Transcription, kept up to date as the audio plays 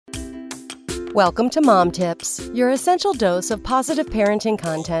Welcome to Mom Tips, your essential dose of positive parenting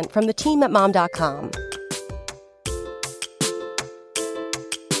content from the team at Mom.com.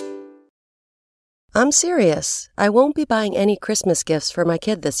 I'm serious. I won't be buying any Christmas gifts for my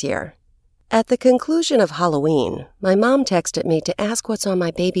kid this year. At the conclusion of Halloween, my mom texted me to ask what's on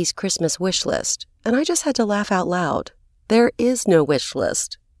my baby's Christmas wish list, and I just had to laugh out loud. There is no wish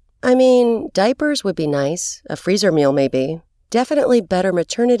list. I mean, diapers would be nice, a freezer meal maybe, definitely better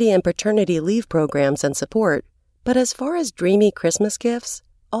maternity and paternity leave programs and support, but as far as dreamy Christmas gifts,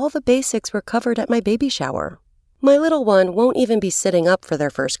 all the basics were covered at my baby shower. My little one won't even be sitting up for their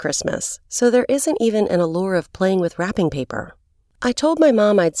first Christmas, so there isn't even an allure of playing with wrapping paper. I told my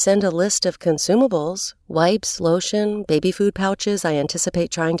mom I'd send a list of consumables, wipes, lotion, baby food pouches I anticipate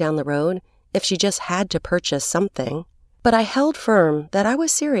trying down the road, if she just had to purchase something. But I held firm that I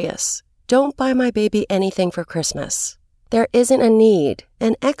was serious. Don't buy my baby anything for Christmas. There isn't a need,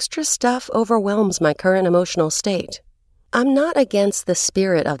 and extra stuff overwhelms my current emotional state. I'm not against the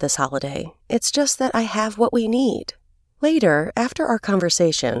spirit of this holiday. It's just that I have what we need. Later, after our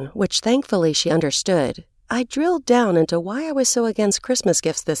conversation, which thankfully she understood, I drilled down into why I was so against Christmas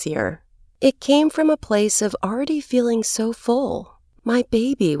gifts this year. It came from a place of already feeling so full. My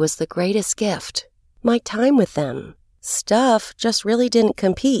baby was the greatest gift. My time with them. Stuff just really didn't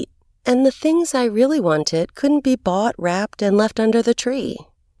compete. And the things I really wanted couldn't be bought, wrapped, and left under the tree.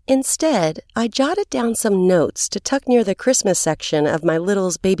 Instead, I jotted down some notes to tuck near the Christmas section of my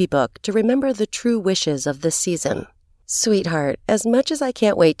little's baby book to remember the true wishes of this season. Sweetheart, as much as I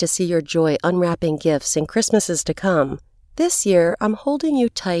can't wait to see your joy unwrapping gifts in Christmases to come, this year I'm holding you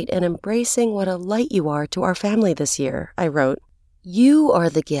tight and embracing what a light you are to our family this year, I wrote. You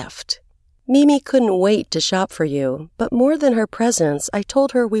are the gift. Mimi couldn't wait to shop for you, but more than her presence, I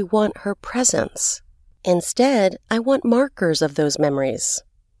told her we want her presence. Instead, I want markers of those memories.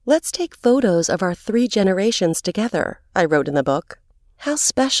 Let's take photos of our 3 generations together, I wrote in the book. How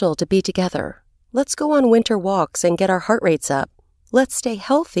special to be together. Let's go on winter walks and get our heart rates up. Let's stay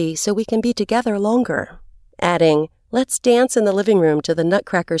healthy so we can be together longer. Adding, let's dance in the living room to the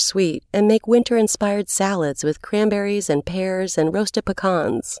Nutcracker Suite and make winter-inspired salads with cranberries and pears and roasted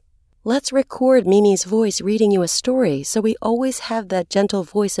pecans. Let's record Mimi's voice reading you a story so we always have that gentle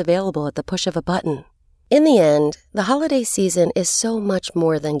voice available at the push of a button. In the end, the holiday season is so much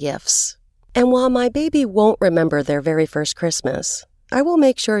more than gifts. And while my baby won't remember their very first Christmas, I will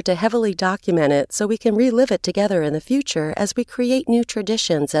make sure to heavily document it so we can relive it together in the future as we create new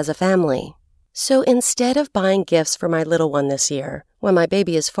traditions as a family. So instead of buying gifts for my little one this year, when my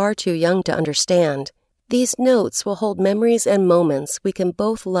baby is far too young to understand, these notes will hold memories and moments we can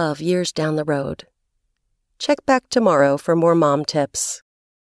both love years down the road. Check back tomorrow for more mom tips.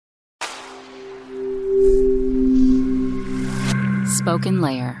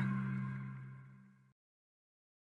 SpokenLayer.